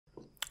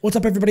What's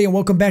up, everybody, and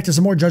welcome back to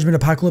some more Judgment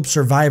Apocalypse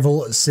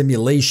Survival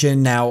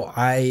Simulation. Now,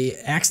 I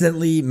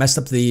accidentally messed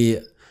up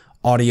the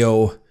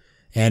audio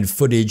and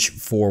footage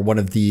for one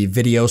of the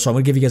videos, so I'm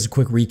going to give you guys a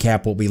quick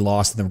recap what we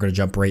lost, and then we're going to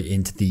jump right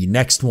into the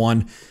next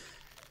one.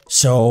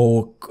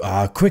 So,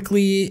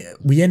 quickly,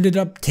 we ended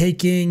up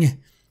taking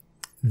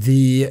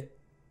the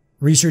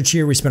research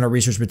here. We spent our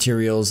research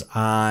materials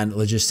on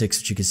logistics,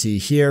 which you can see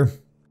here.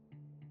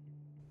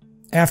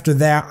 After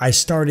that, I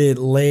started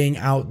laying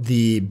out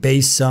the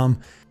base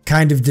some,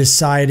 kind of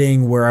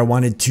deciding where I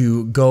wanted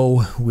to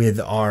go with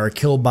our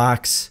kill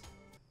box.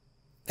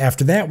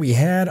 After that, we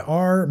had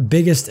our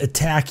biggest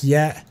attack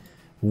yet,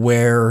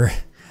 where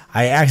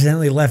I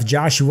accidentally left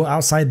Joshua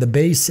outside the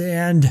base,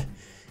 and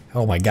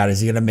oh my god,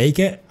 is he gonna make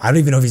it? I don't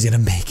even know if he's gonna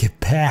make it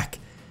back.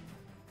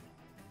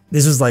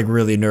 This was like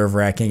really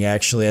nerve-wracking,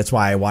 actually. That's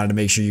why I wanted to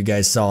make sure you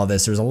guys saw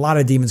this. There's a lot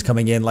of demons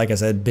coming in. Like I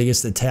said,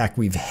 biggest attack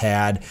we've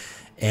had.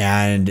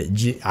 And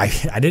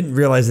I didn't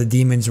realize the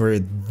demons were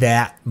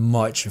that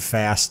much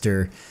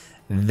faster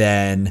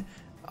than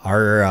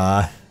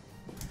our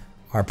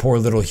poor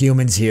little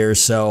humans here.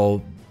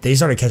 So they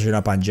started catching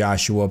up on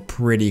Joshua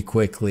pretty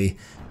quickly.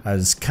 I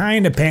was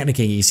kind of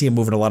panicking. You see him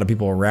moving a lot of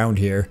people around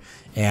here.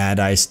 And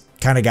I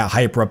kind of got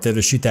Hyper up there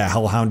to shoot that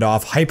Hellhound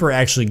off. Hyper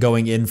actually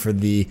going in for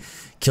the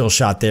kill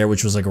shot there,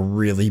 which was like a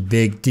really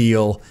big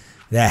deal.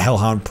 That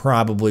Hellhound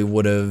probably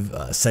would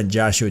have sent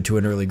Joshua to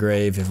an early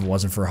grave if it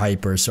wasn't for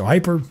Hyper. So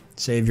Hyper,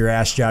 save your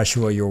ass,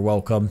 Joshua. You're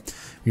welcome.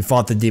 We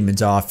fought the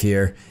demons off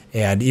here.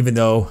 And even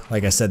though,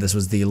 like I said, this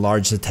was the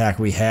largest attack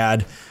we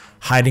had,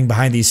 hiding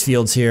behind these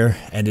fields here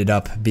ended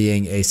up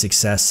being a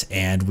success,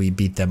 and we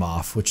beat them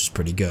off, which is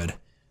pretty good.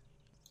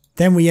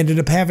 Then we ended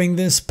up having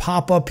this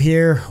pop-up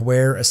here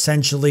where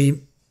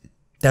essentially,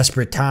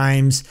 desperate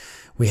times,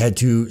 we had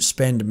to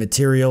spend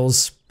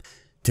materials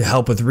to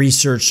help with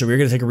research. So we were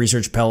going to take a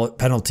research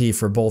penalty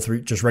for both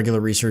just regular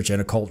research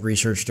and occult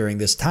research during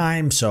this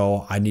time.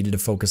 So I needed to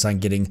focus on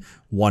getting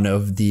one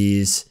of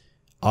these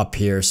up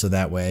here so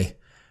that way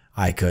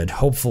I could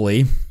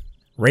hopefully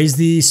raise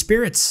the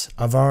spirits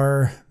of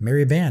our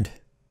merry band.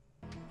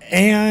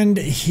 And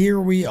here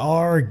we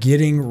are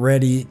getting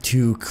ready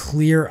to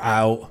clear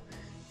out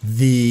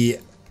the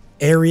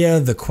area,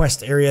 the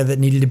quest area that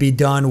needed to be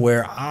done,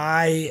 where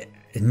I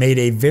made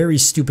a very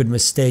stupid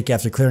mistake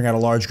after clearing out a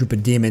large group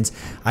of demons.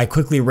 I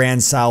quickly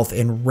ran south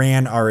and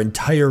ran our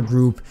entire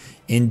group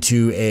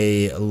into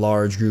a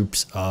large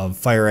groups of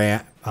fire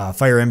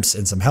imps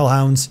and some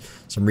hellhounds,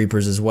 some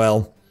reapers as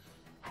well.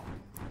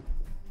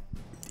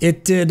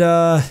 It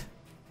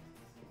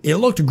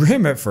looked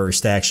grim at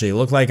first, actually. It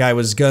looked like I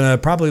was gonna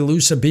probably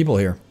lose some people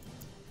here.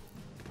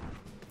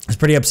 I was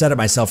pretty upset at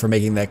myself for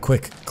making that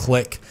quick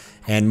click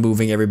and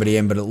moving everybody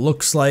in, but it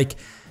looks like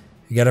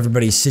we got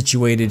everybody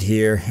situated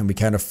here, and we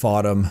kind of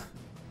fought them.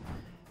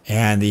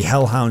 And the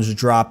hellhounds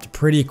dropped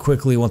pretty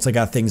quickly once I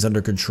got things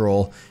under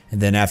control.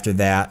 And then after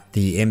that,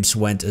 the imps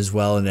went as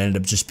well, and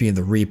ended up just being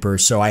the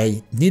reapers. So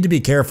I need to be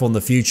careful in the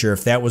future.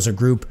 If that was a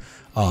group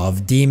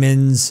of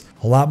demons,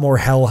 a lot more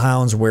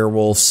hellhounds,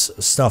 werewolves,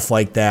 stuff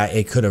like that,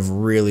 it could have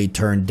really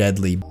turned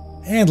deadly.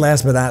 And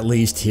last but not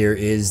least, here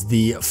is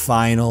the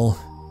final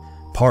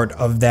part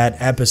of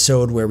that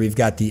episode where we've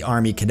got the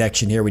army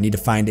connection here. We need to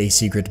find a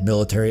secret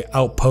military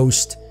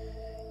outpost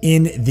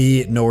in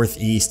the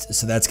northeast.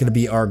 So that's going to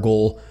be our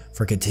goal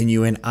for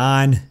continuing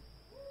on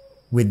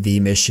with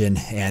the mission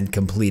and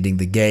completing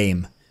the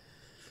game.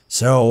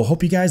 So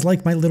hope you guys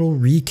like my little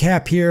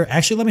recap here.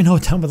 Actually, let me know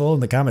down below in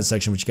the comment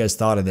section what you guys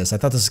thought of this. I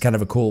thought this is kind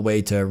of a cool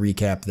way to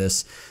recap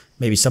this.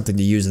 Maybe something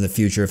to use in the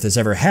future if this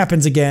ever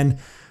happens again,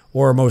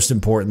 or most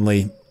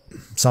importantly,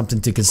 something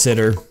to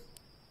consider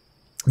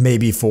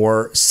maybe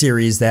for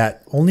series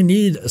that only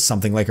need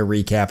something like a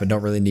recap and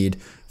don't really need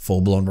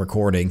full-blown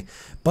recording.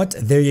 But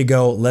there you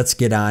go. Let's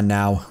get on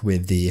now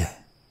with the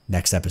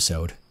next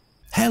episode.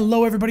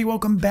 Hello, everybody.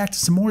 Welcome back to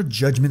some more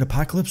Judgment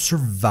Apocalypse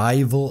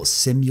Survival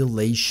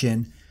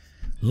Simulation.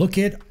 Look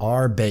at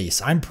our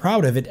base. I'm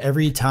proud of it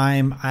every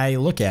time I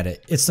look at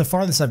it. It's the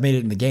farthest I've made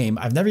it in the game.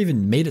 I've never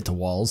even made it to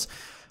walls.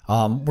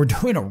 We're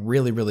doing a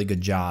really, really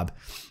good job.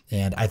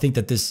 And I think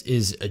that this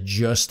is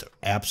just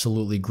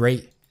absolutely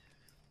great.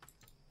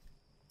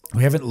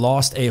 We haven't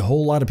lost a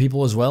whole lot of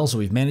people as well, so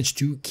we've managed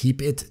to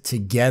keep it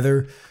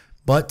together.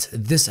 But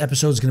this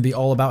episode is going to be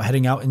all about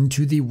heading out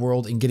into the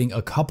world and getting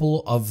a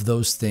couple of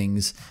those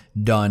things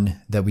done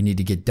that we need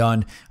to get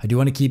done. I do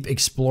want to keep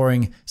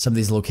exploring some of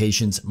these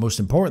locations. Most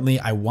importantly,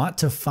 I want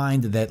to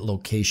find that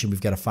location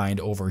we've got to find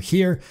over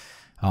here.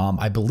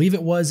 I believe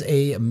it was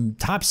a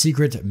top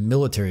secret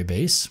military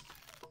base.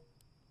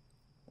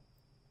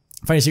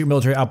 Find a secret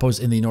military outpost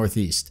in the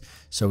northeast.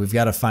 So we've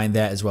got to find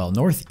that as well.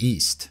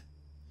 Northeast.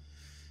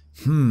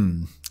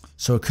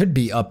 So it could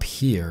be up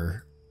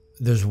here.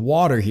 There's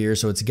water here,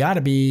 so it's got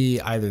to be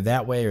either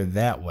that way or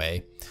that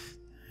way.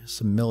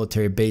 Some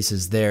military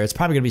bases there. It's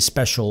probably going to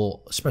be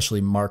especially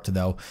marked,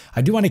 though.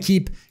 I do want to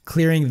keep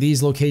clearing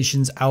these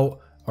locations out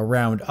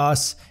around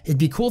us. It'd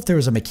be cool if there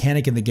was a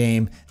mechanic in the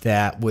game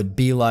that would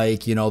be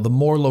like, you know, the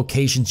more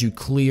locations you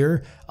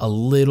clear, a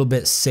little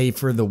bit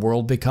safer the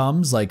world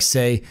becomes. Like,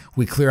 say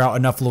we clear out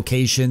enough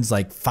locations,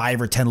 like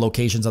 5 or 10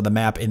 locations on the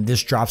map, and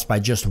this drops by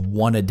just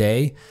 1 a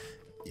day.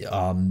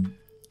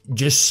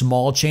 Just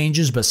small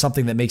changes, but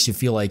something that makes you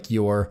feel like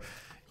your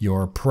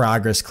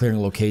progress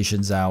clearing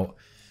locations out.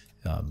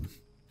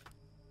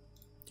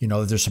 You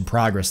know that there's some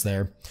progress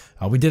there.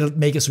 We did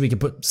make it so we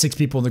could put 6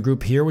 people in the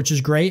group here, which is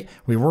great.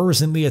 We were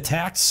recently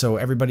attacked, so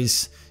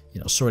everybody's,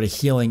 you know, sort of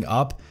healing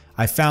up.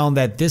 I found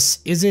that this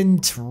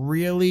isn't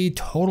really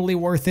totally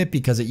worth it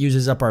because it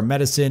uses up our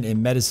medicine,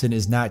 and medicine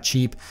is not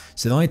cheap.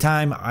 So the only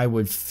time I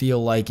would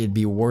feel like it'd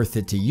be worth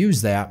it to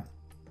use that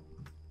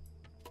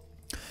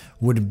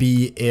would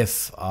be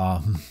if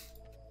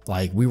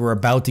like we were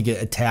about to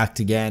get attacked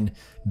again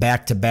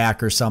back to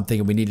back or something,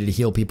 and we needed to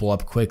heal people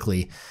up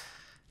quickly.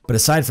 But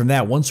aside from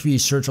that, once we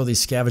search all these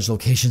scavenged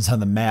locations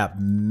on the map,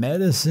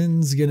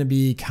 medicine's gonna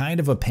be kind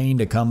of a pain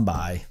to come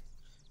by.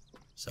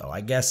 So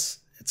I guess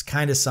it's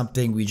kind of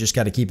something we just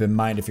got to keep in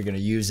mind if you're gonna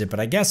use it.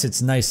 But I guess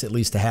it's nice at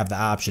least to have the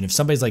option. If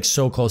somebody's like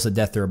so close to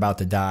death they're about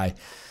to die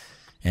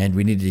and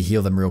we needed to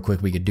heal them real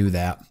quick, we could do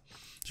that.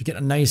 So get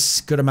a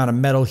nice good amount of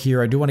metal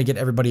here. I do want to get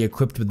everybody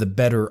equipped with the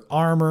better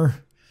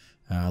armor.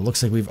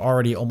 Looks like we've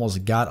already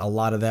almost got a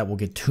lot of that. We'll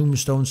get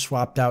tombstone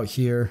swapped out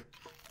here.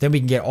 Then we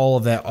can get all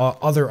of that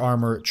other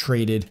armor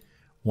traded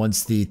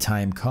once the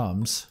time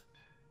comes.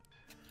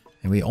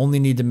 And we only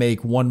need to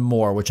make 1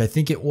 more, which I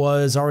think it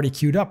was already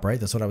queued up, right?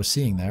 That's what I was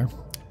seeing there.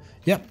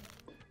 Yep.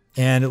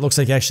 And it looks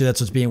like actually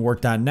that's what's being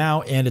worked on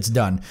now, and it's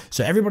done.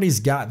 So everybody's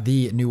got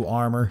the new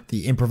armor,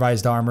 the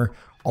improvised armor.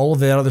 All of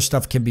that other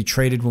stuff can be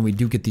traded when we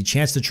do get the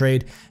chance to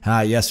trade.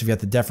 Yes, we've got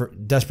the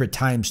desperate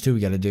times too we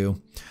got to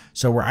do.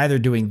 So we're either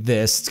doing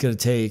this. It's going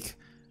to take...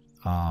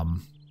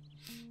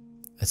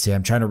 let's see,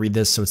 I'm trying to read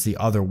this so it's the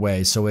other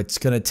way. So it's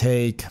going to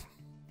take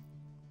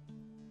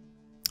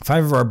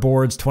 5 of our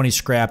boards, 20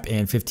 scrap,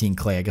 and 15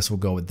 clay. I guess we'll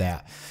go with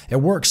that. It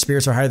works.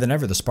 Spirits are higher than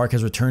ever. The spark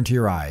has returned to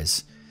your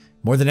eyes.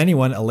 More than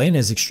anyone, Elena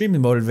is extremely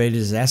motivated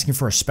and is asking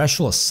for a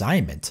special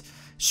assignment.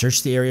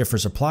 Search the area for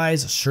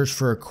supplies. Search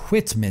for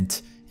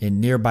equipment in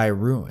nearby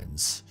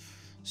ruins.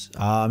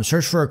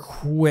 Search for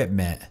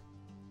equipment.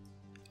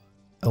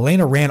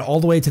 Elena ran all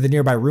the way to the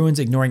nearby ruins,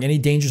 ignoring any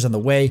dangers on the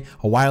way.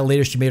 A while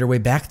later, she made her way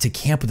back to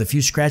camp with a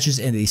few scratches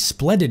and a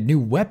splendid new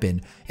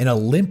weapon, an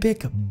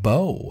Olympic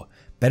bow.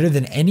 Better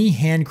than any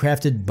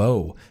handcrafted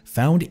bow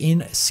found in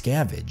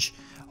Scavenge.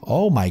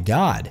 Oh my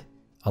god.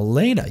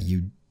 Elena,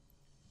 you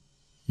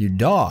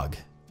dog.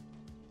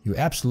 You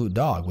absolute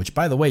dog. Which,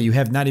 by the way, you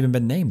have not even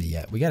been named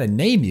yet. We gotta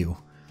name you.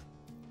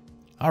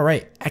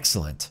 Alright,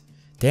 excellent.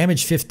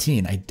 Damage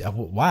 15.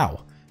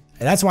 Wow.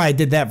 That's why I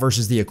did that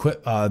versus the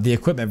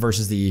equipment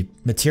versus the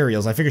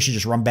materials. I figured she'd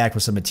just run back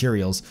with some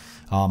materials.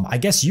 I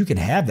guess you can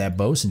have that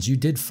bow since you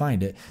did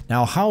find it.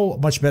 Now, how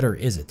much better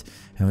is it?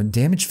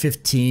 Damage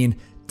 15,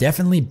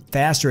 definitely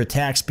faster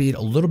attack speed,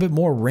 a little bit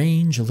more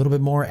range, a little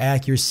bit more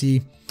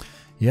accuracy.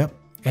 Yep,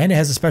 and it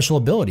has a special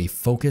ability,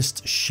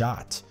 focused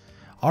shot.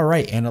 All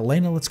right, and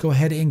Elena, let's go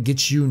ahead and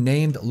get you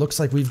named. Looks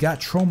like we've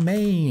got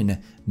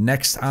Tromaine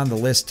next on the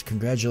list.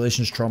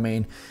 Congratulations,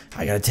 Tromaine.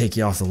 I gotta take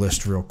you off the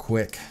list real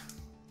quick.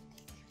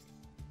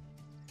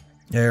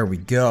 There we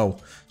go.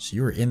 So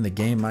you were in the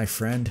game, my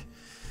friend.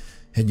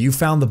 And you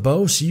found the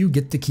bow, so you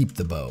get to keep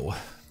the bow.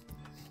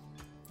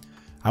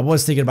 I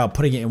was thinking about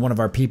putting it in one of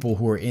our people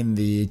who are in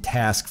the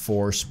task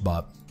force,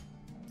 but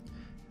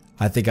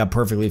I think I'm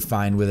perfectly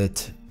fine with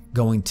it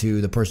going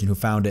to the person who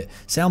found it.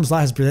 Salem's Lot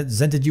has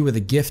presented you with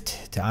a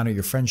gift to honor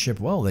your friendship.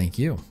 Well, thank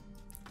you.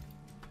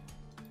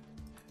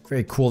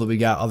 Very cool that we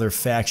got other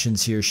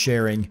factions here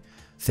sharing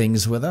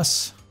things with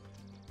us.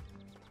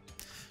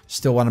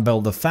 Still want to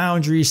build the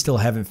foundry, still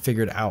haven't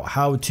figured out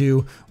how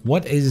to.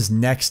 What is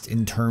next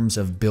in terms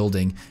of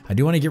building? I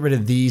do want to get rid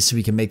of these so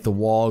we can make the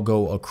wall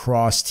go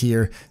across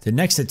here. The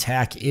next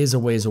attack is a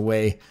ways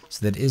away,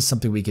 so that is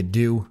something we could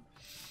do.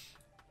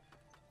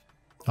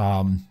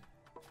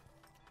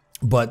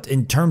 But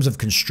in terms of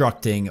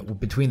constructing,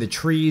 between the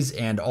trees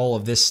and all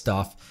of this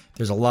stuff,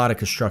 there's a lot of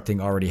constructing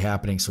already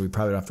happening, so we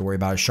probably don't have to worry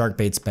about it.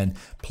 Sharkbait's been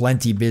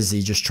plenty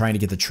busy just trying to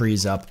get the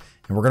trees up.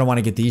 And we're going to want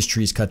to get these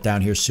trees cut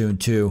down here soon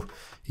too.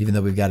 Even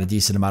though we've got a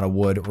decent amount of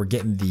wood, we're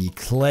getting the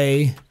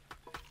clay.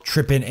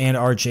 Trippin and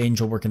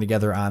Archangel working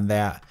together on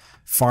that.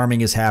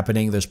 Farming is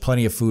happening. There's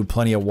plenty of food,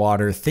 plenty of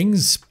water.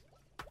 Things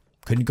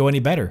couldn't go any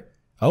better.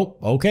 Oh,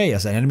 okay.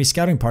 There's an enemy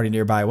scouting party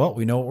nearby. Well,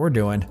 we know what we're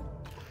doing.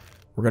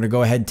 We're going to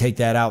go ahead and take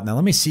that out. Now,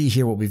 let me see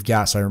here what we've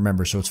got so I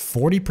remember. So it's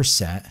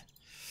 40%.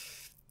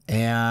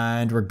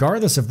 And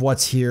regardless of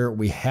what's here,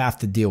 we have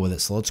to deal with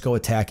it. So let's go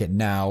attack it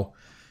now.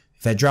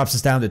 If that drops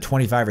us down to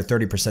 25 or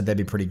 30%, that'd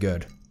be pretty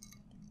good.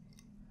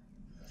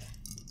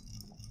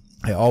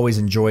 I always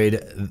enjoy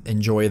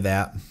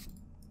that.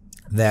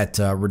 that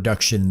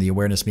reduction in the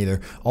awareness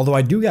meter. Although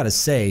I do gotta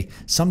say,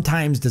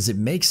 sometimes does it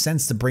make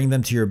sense to bring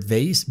them to your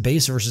base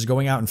versus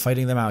going out and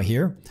fighting them out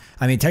here?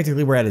 I mean,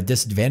 technically we're at a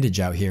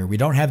disadvantage out here. We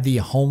don't have the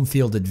home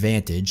field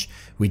advantage.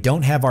 We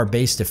don't have our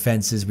base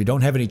defenses. We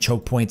don't have any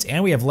choke points,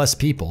 and we have less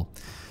people.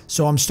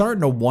 So I'm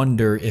starting to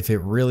wonder if it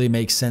really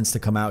makes sense to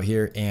come out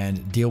here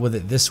and deal with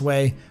it this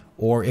way,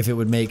 or if it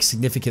would make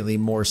significantly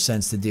more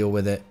sense to deal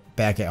with it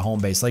back at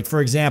home base. Like,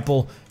 for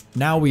example,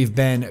 now we've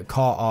been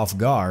caught off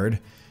guard.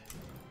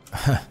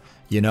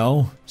 You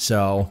know,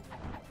 so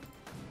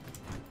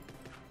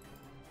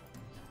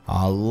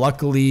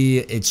luckily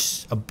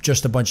it's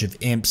just a bunch of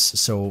imps,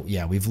 so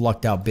yeah, we've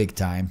lucked out big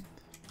time.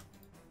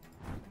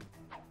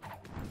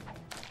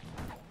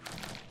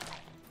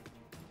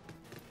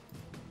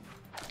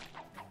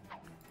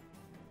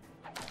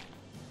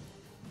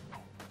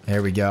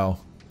 There we go.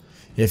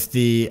 If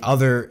the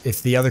other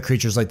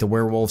creatures like the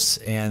werewolves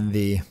and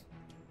the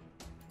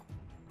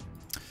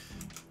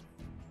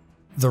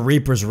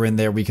Reapers were in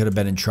there, we could have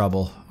been in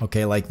trouble.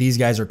 Okay, like these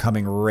guys are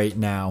coming right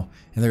now,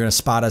 and they're going to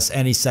spot us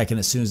any second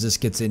as soon as this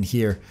gets in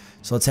here.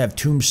 So let's have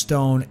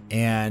Tombstone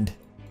and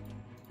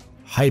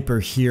Hyper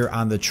here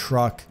on the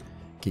truck.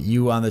 Get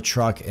you on the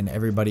truck and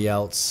everybody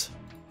else.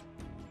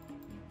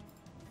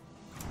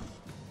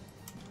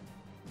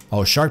 Oh,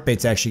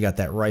 Sharkbait's actually got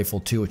that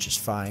rifle too, which is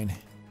fine.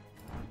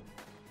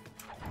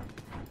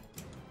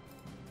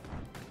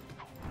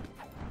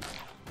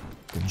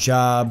 Good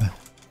job.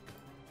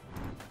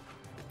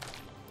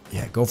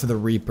 Yeah, go for the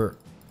Reaper.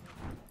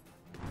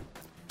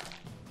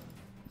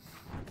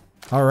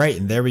 All right,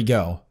 and there we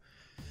go.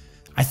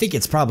 I think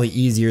it's probably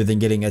easier than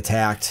getting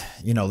attacked.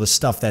 You know, the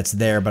stuff that's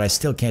there, but I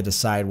still can't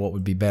decide what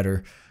would be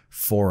better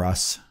for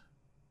us.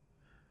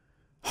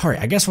 All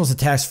right, I guess once the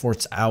task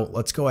force out,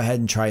 let's go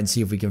ahead and try and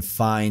see if we can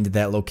find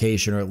that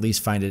location, or at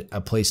least find a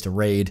place to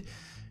raid.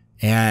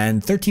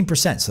 And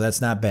 13%, so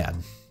that's not bad.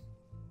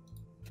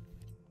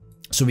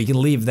 So we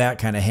can leave that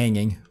kind of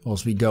hanging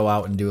whilst we go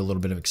out and do a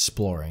little bit of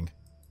exploring.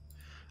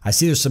 I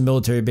see there's some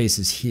military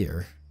bases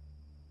here.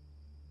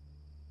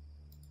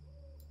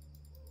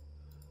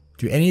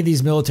 Do any of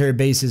these military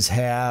bases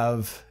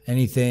have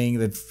anything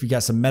that we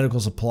got? Some medical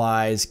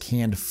supplies,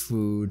 canned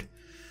food,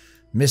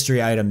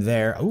 mystery item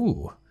there.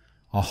 Ooh,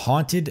 a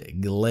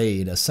haunted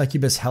glade, a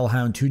succubus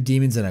hellhound, 2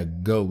 demons, and a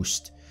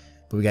ghost.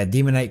 But we got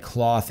demonite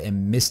cloth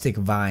and mystic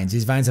vines.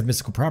 These vines have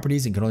mystical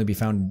properties and can only be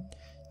found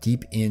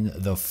deep in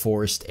the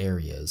forest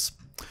areas.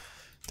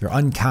 They're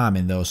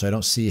uncommon though, so I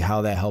don't see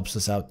how that helps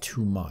us out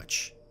too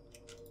much.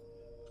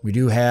 We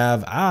do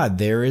have,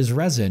 there is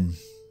resin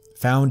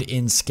found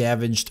in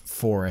scavenged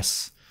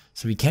forests.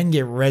 So we can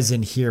get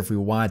resin here if we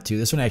want to.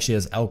 This one actually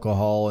has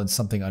alcohol and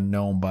something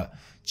unknown, but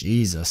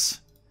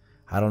Jesus,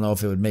 I don't know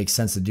if it would make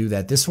sense to do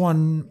that. This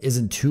one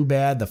isn't too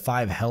bad. The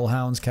 5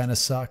 hellhounds kind of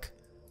suck.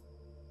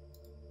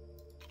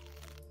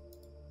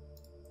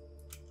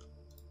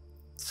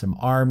 Some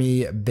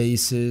army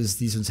bases.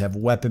 These ones have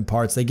weapon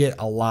parts. They get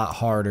a lot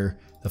harder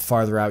the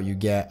farther out you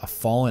get. A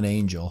fallen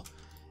angel.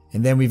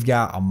 And then we've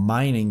got a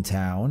mining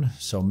town,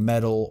 so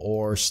metal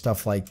ore,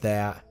 stuff like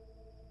that.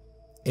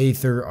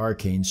 Aether,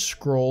 arcane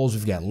scrolls.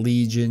 We've got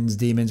legions,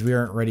 demons. We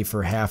aren't ready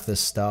for half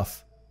this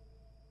stuff.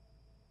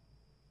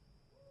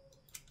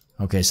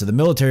 Okay, so the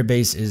military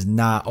base is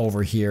not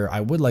over here.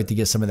 I would like to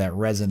get some of that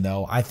resin,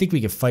 though. I think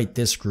we could fight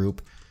this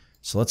group,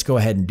 so let's go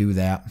ahead and do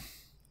that.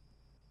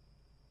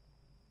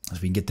 So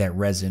we can get that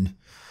resin.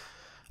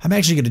 I'm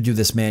actually going to do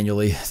this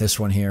manually, this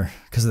one here,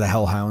 because of the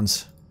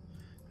hellhounds.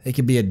 It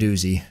could be a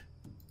doozy.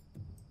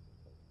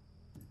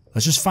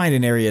 Let's just find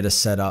an area to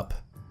set up.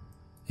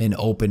 An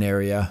open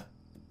area.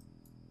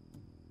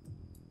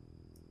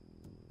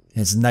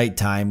 And it's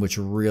nighttime, which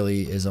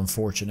really is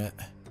unfortunate.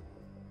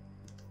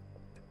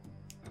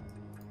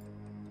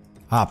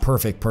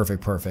 Perfect,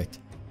 perfect, perfect.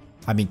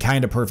 I mean,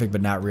 kind of perfect,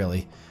 but not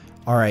really.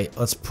 Alright,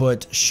 let's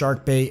put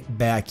Sharkbait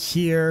back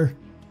here.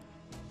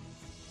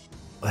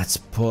 Let's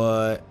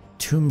put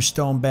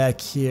Tombstone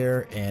back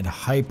here and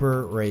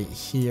Hyper right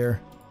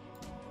here.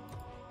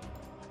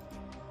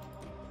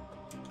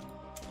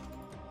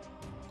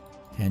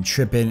 And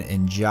Trippin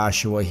and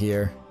Joshua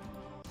here.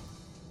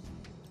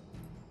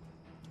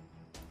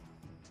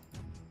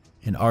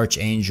 And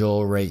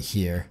Archangel right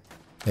here.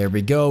 There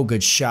we go.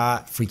 Good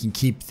shot. If we can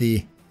keep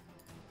the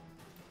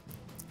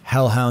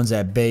Hellhounds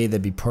at bay,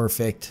 that'd be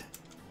perfect.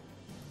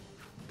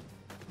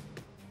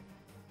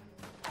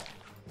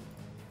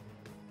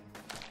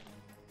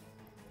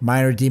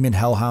 Minor Demon,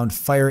 Hellhound,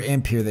 Fire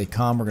Imp. Here they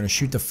come. We're going to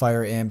shoot the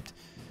Fire Imp.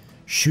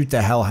 Shoot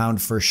the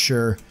Hellhound for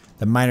sure.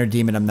 The Minor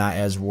Demon I'm not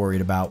as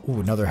worried about. Ooh,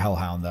 another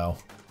Hellhound though.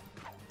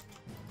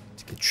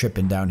 Let's get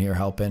Trippin down here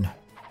helping.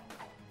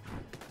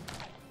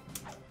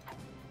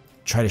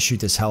 Try to shoot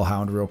this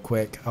Hellhound real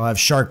quick. I'll have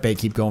Sharkbait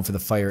keep going for the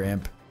Fire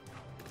Imp.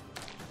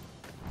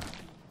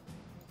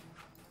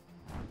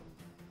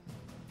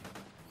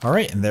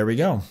 Alright, and there we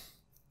go.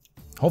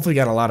 Hopefully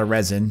got a lot of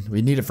resin.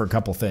 We need it for a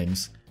couple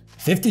things.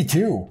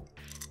 52!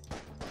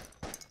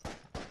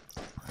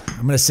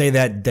 I'm going to say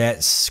that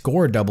that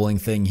score doubling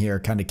thing here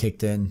kind of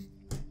kicked in.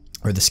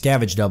 or the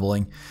scavenge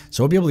doubling.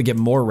 So we'll be able to get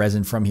more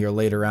resin from here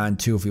later on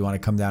too if we want to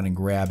come down and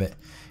grab it.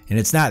 And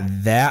it's not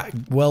that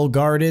well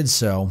guarded,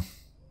 so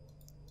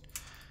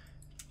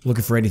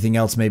looking for anything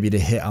else maybe to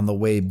hit on the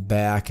way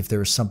back if there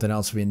was something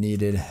else we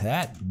needed.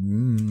 That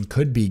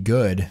could be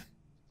good.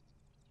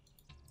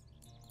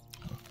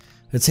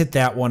 Let's hit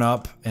that one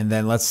up, and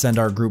then let's send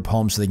our group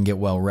home so they can get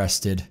well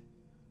rested.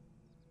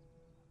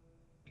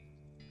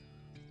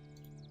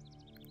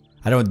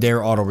 I don't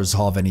dare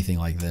auto-resolve anything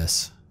like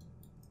this.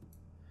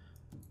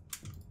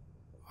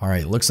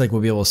 Alright, looks like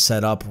we'll be able to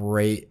set up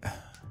right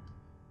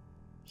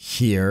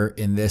here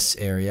in this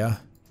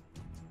area.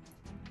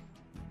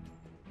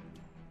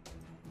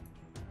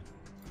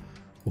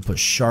 We'll put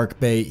shark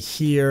bait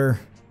here.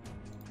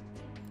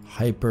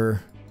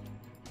 Hyper.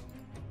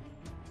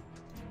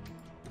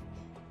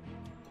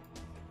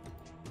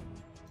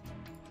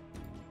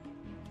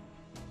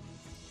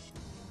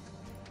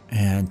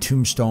 And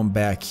tombstone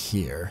back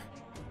here.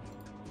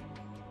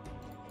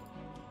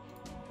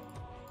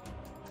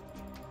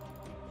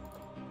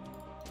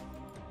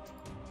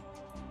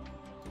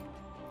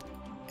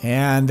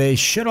 And they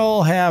should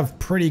all have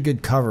pretty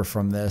good cover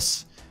from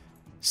this.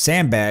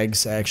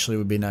 Sandbags actually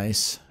would be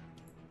nice.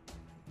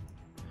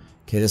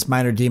 Okay, this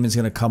minor demon's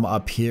going to come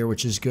up here,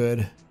 which is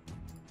good.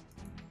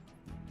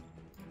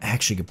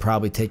 Actually, could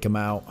probably take him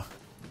out.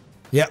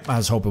 Yep, I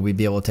was hoping we'd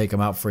be able to take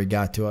him out before he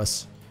got to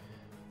us.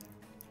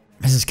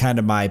 This is kind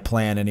of my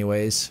plan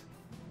anyways.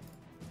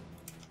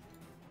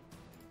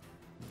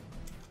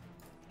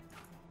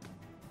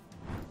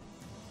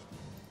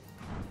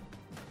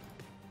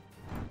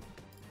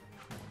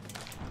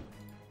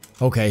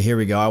 Okay, here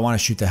we go. I want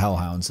to shoot the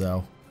hellhounds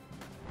though.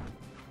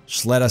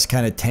 Just let us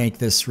kind of tank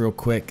this real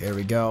quick. There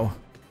we go.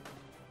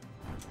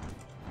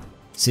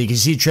 See, you can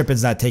see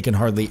Trippin's not taking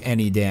hardly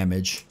any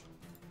damage.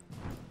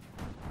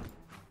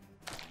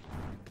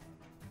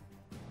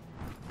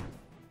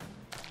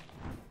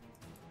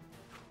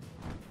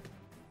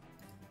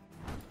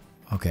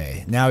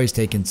 Okay, now he's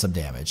taking some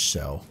damage,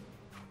 so.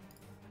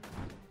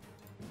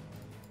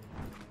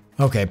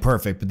 Okay,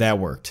 perfect, but that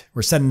worked.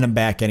 We're sending them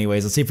back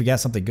anyways. Let's see if we got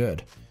something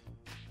good.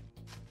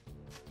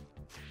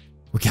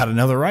 We got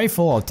another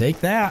rifle. I'll take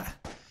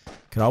that.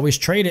 Could always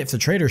trade it if the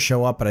traders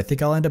show up, but I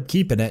think I'll end up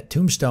keeping it.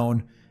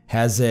 Tombstone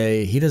has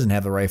a... He doesn't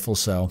have the rifle,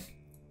 so...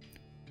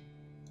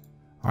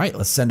 Alright,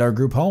 let's send our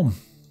group home.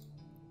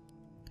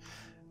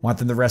 Want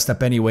them to rest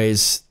up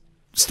anyways.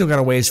 Still got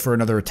a ways for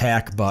another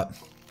attack, but...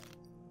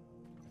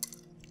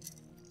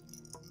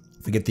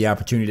 If we get the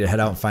opportunity to head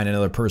out and find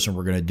another person,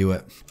 we're going to do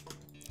it.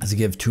 Let's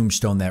give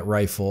Tombstone that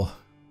rifle.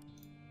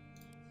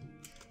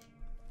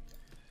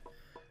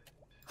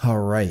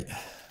 Alright.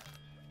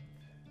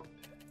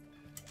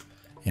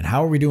 And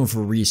how are we doing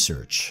for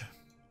research?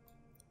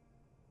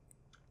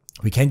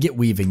 We can get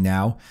weaving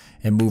now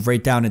and move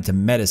right down into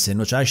medicine,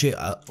 which actually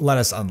let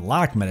us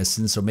unlock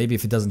medicine. So maybe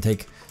if it doesn't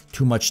take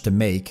too much to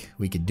make,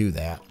 we could do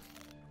that.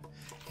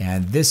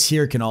 And this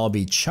here can all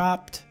be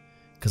chopped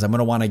because I'm going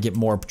to want to get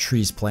more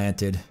trees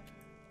planted.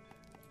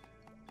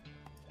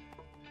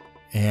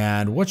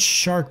 And what's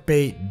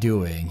Sharkbait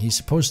doing? He's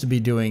supposed to be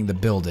doing the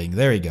building.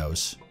 There he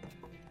goes.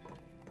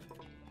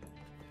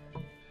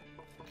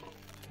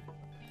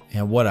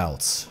 And what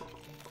else?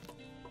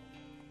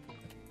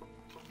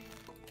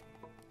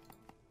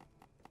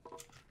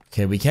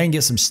 Okay, we can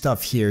get some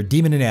stuff here.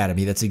 Demon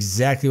Anatomy, that's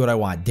exactly what I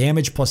want.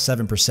 Damage plus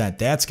 7%.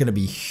 That's going to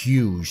be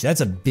huge. That's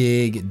a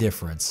big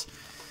difference.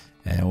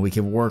 And we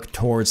can work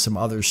towards some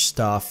other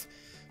stuff.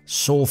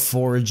 Soul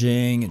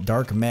Foraging,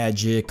 Dark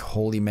Magic,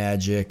 Holy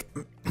Magic.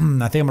 I think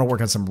I'm going to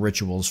work on some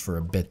rituals for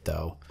a bit,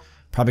 though.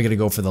 Probably going to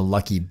go for the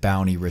Lucky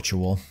Bounty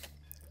ritual,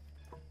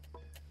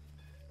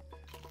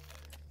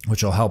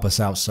 which will help us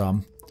out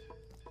some.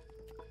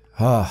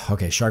 Oh,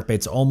 okay,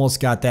 Sharkbait's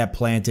almost got that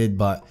planted,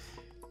 but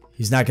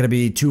he's not going to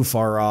be too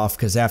far off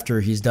because after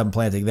he's done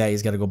planting that,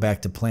 he's got to go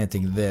back to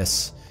planting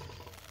this.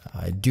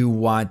 I do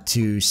want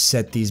to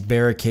set these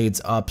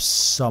barricades up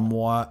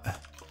somewhat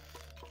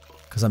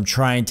because I'm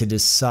trying to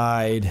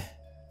decide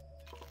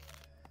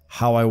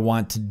how I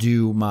want to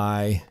do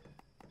my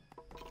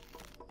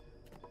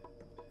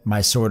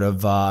sort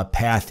of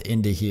path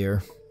into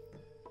here.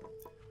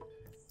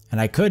 And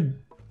I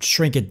could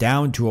shrink it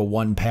down to a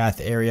one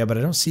path area, but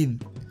I don't see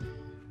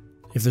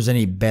if there's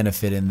any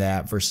benefit in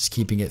that versus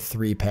keeping it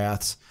 3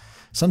 paths.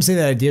 Some say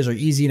that ideas are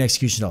easy and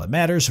execution all that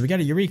matters. So we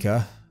got a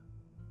Eureka,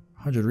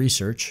 100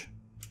 research,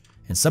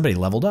 and somebody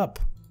leveled up.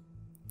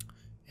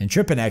 And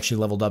Trippin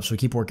actually leveled up, so we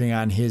keep working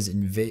on his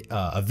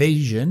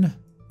evasion.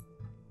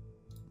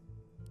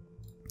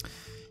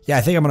 Yeah,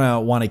 I think I'm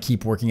gonna want to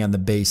keep working on the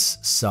base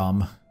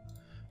some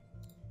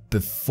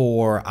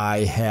before I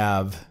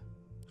have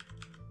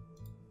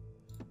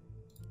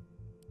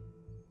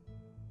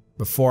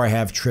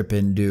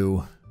Trippin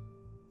do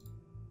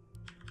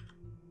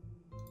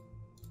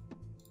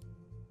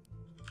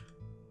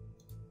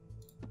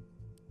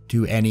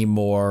any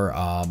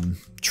more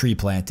tree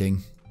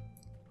planting.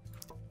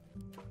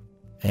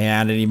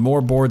 And I need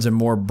more boards and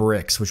more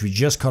bricks, which we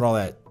just cut all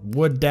that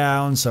wood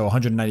down, so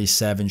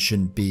 197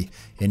 shouldn't be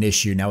an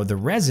issue. Now with the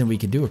resin, we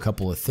can do a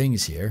couple of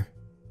things here.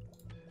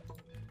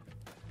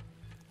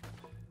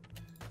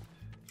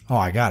 Oh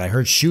my god, I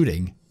heard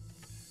shooting.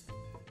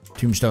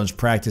 Tombstone's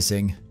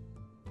practicing.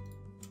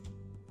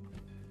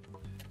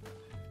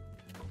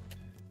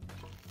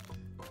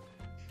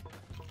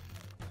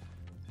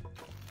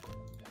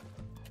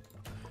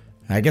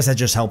 I guess that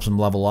just helps him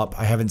level up.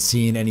 I haven't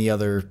seen any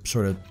other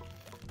sort of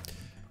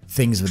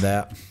things with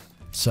that.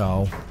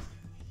 So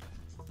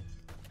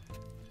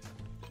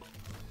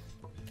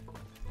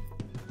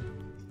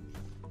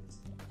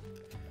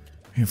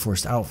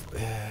reinforced out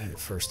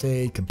first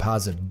aid,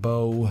 composite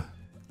bow.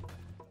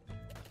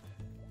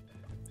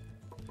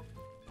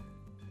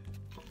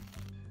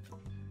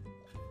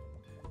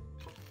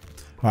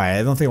 Alright,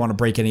 I don't think I want to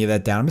break any of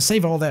that down. I'm going to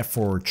save all that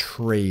for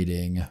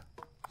trading.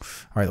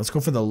 Alright, let's go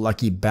for the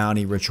lucky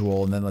bounty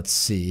ritual, and then let's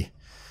see.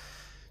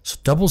 So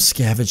double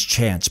scavenge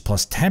chance,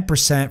 plus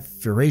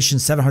 10%, duration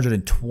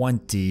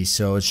 720,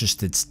 so it's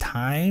just its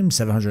time,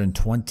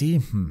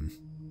 720.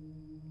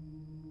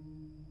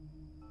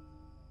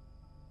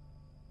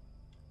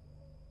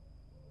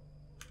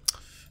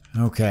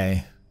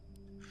 Okay.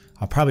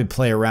 I'll probably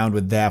play around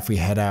with that if we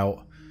head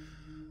out.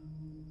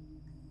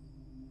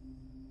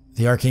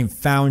 The Arcane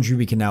Foundry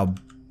we can now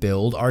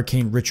build.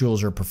 Arcane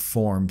Rituals are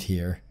performed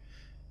here.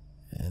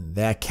 And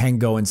that can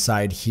go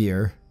inside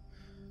here.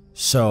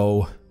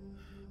 So,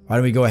 why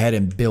don't we go ahead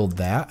and build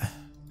that?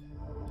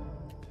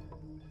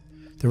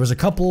 There was a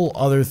couple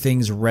other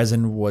things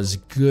resin was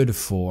good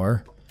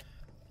for.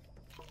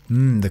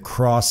 The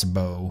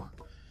crossbow.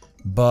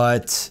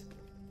 But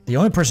the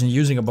only person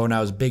using a bow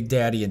now is Big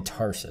Daddy and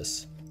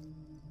Tarsus.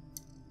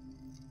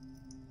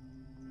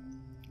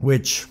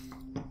 Which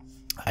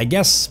I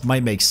guess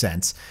might make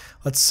sense.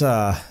 Let's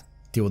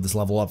deal with this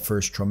level up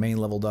first. Tromaine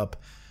leveled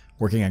up.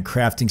 Working on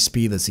crafting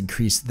speed. Let's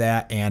increase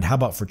that. And how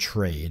about for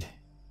trade?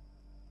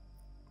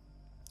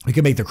 We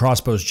could make the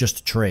crossbows just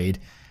to trade.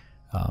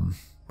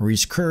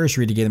 Marie's Curse.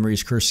 Read to gain the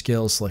Marie's Curse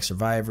skills. Select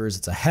survivors.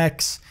 It's a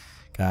hex.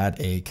 Got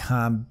a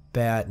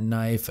combat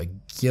knife. A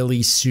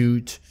ghillie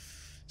suit.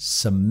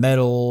 Some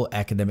metal.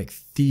 Academic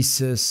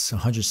thesis.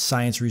 100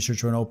 science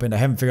research when opened. I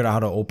haven't figured out how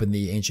to open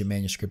the ancient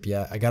manuscript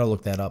yet. I gotta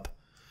look that up.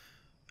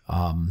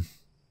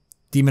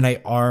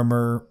 Demonite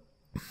armor.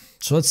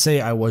 So let's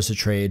say I was to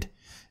trade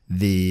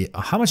the...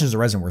 how much is the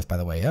resin worth, by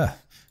the way?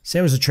 Say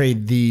I was to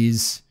trade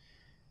these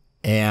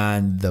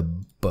and the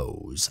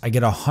bows. I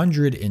get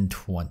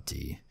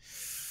 120.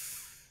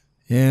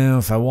 Yeah,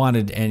 if I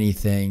wanted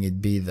anything,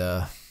 it'd be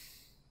the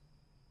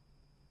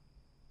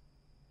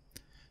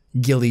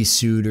ghillie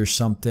suit or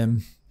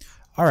something.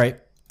 All right,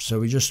 so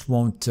we just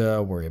won't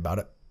worry about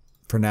it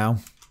for now.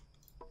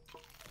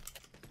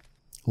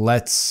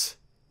 Let's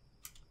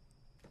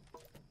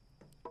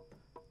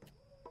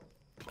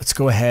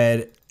go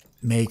ahead,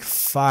 make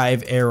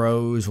 5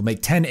 arrows. We'll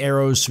make 10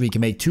 arrows so we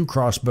can make 2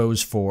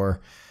 crossbows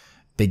for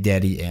Big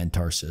Daddy and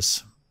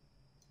Tarsus.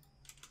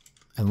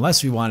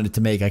 Unless we wanted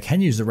to make, I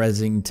can use the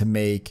resin to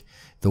make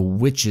the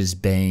Witch's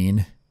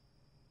Bane,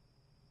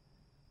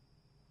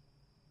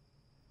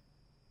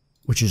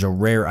 which is a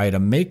rare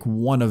item. Make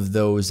one of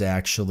those,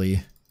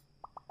 actually.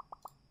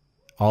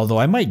 Although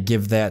I might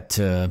give that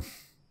to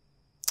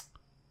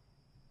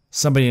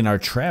somebody in our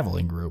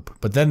traveling group.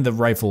 But then the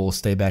rifle will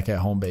stay back at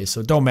home base, so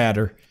it don't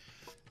matter.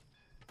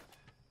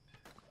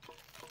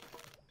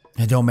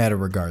 It don't matter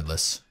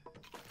regardless.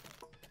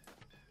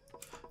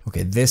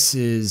 Okay, this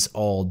is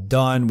all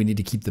done. We need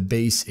to keep the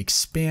base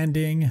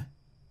expanding.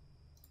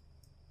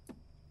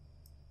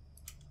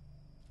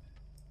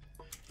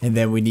 And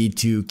then we need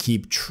to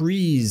keep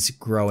trees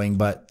growing,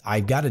 but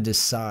I've got to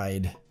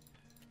decide.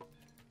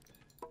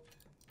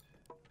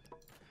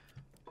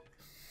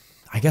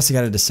 I guess I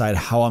got to decide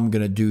how I'm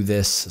going to do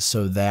this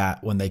so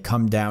that when they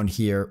come down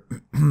here,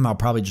 I'll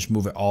probably just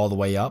move it all the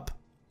way up.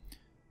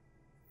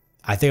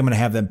 I think I'm going to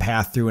have them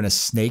path through in a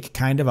snake,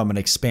 kind of. I'm going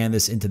to expand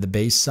this into the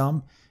base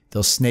some.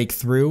 They'll snake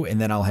through,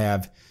 and then I'll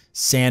have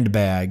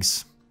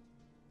sandbags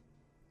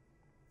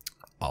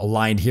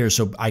aligned here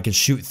so I can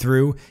shoot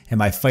through, and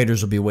my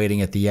fighters will be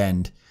waiting at the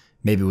end,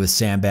 maybe with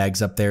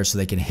sandbags up there so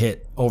they can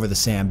hit over the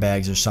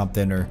sandbags or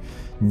something, or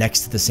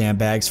next to the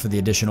sandbags for the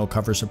additional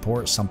cover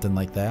support, something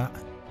like that.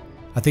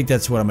 I think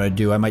that's what I'm going to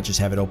do. I might just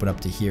have it open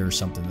up to here or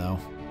something, though,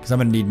 because I'm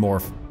going to need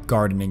more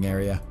gardening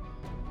area.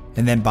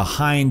 And then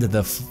behind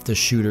the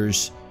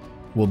shooters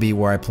will be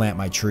where I plant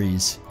my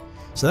trees.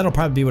 So that'll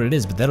probably be what it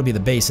is, but that'll be the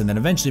base, and then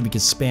eventually we can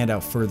expand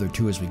out further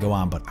too as we go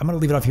on. But I'm going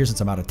to leave it off here since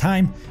I'm out of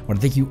time. I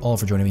want to thank you all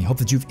for joining me. Hope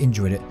that you've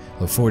enjoyed it.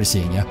 Look forward to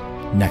seeing you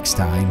next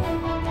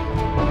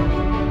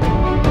time.